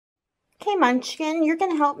Okay, Munchkin, you're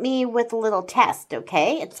going to help me with a little test,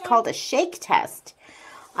 okay? It's called a shake test.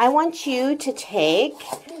 I want you to take,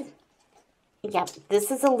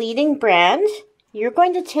 this is a leading brand. You're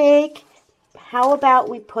going to take, how about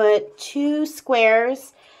we put 2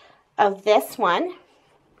 squares of this one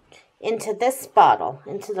into this bottle,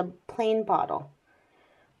 into the plain bottle.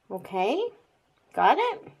 Okay, got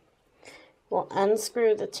it? We'll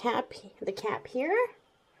unscrew the cap here.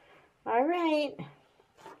 All right.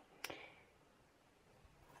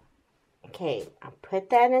 Okay, I'll put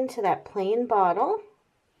that into that plain bottle.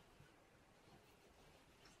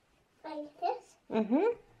 Like this? Mm-hmm.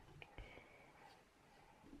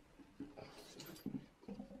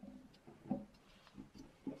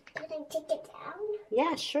 Can I take it down?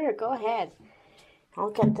 Yeah, sure, go ahead. I'll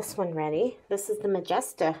get this one ready. This is the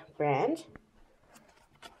Majesta brand.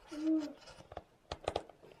 Does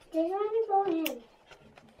it want to go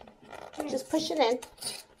in? Just push it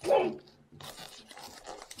in.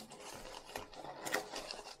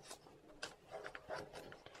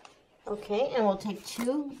 Okay, and we'll take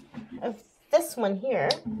 2 of this one here,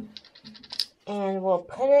 and we'll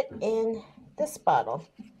put it in this bottle.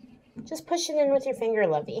 Just push it in with your finger,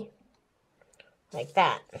 Lovey. Like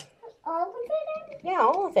that. All of it in? Yeah,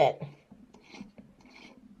 all of it.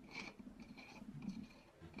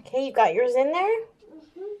 Okay, you got yours in there?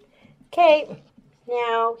 Mm-hmm. Okay,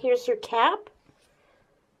 now here's your cap.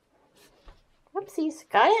 Whoopsies,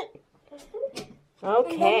 got it? Mm-hmm.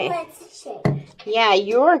 Okay. And then let's shake. Yeah,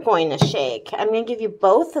 you're going to shake. I'm going to give you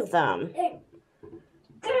both of them.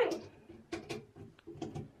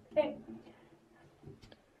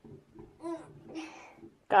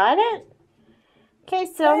 Got it? Okay,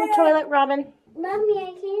 sit on the toilet, Robin. Mommy, I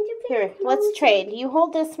can't do it. Here, let's trade. You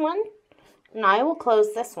hold this one, and I will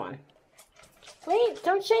close this one. Wait,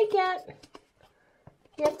 don't shake yet.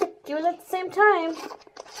 You have to do it at the same time.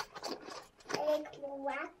 Like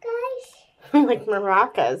maracas? Like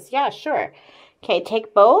maracas. Yeah, sure. Okay,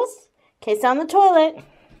 take both. Okay, sit on the toilet.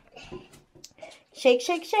 Shake,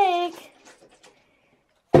 shake, shake.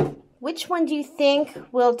 Which one do you think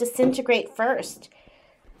will disintegrate first?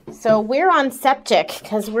 So we're on septic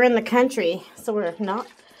because we're in the country. So we're not.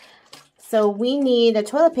 So we need a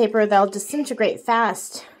toilet paper that'll disintegrate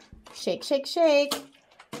fast. Shake, shake, shake.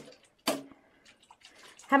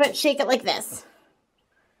 How about shake it like this?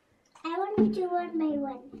 I want to do one by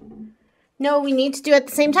one. No, we need to do it at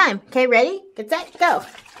the same time. Okay, ready? Get set, go.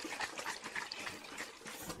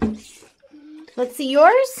 Let's see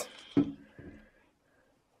yours.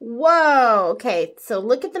 Whoa. Okay, so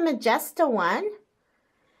look at the Majesta one.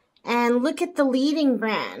 And look at the leading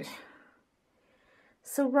brand.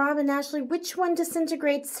 So Rob and Ashley, which one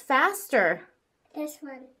disintegrates faster? This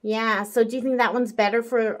one. Yeah, so do you think that one's better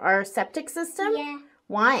for our septic system? Yeah.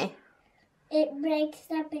 Why? It breaks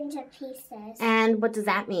up into pieces. And what does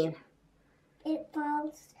that mean? It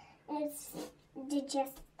falls. It's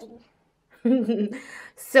digesting.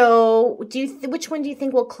 So which one do you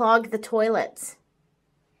think will clog the toilets?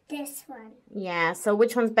 This one. Yeah, so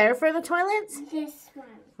which one's better for the toilets? This one.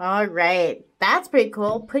 All right, that's pretty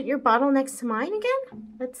cool. Put your bottle next to mine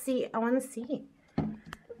again. Let's see, I want to see.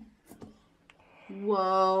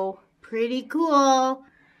 Whoa, pretty cool.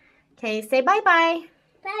 Okay, say bye-bye.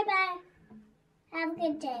 Bye-bye. Have a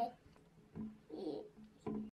good day.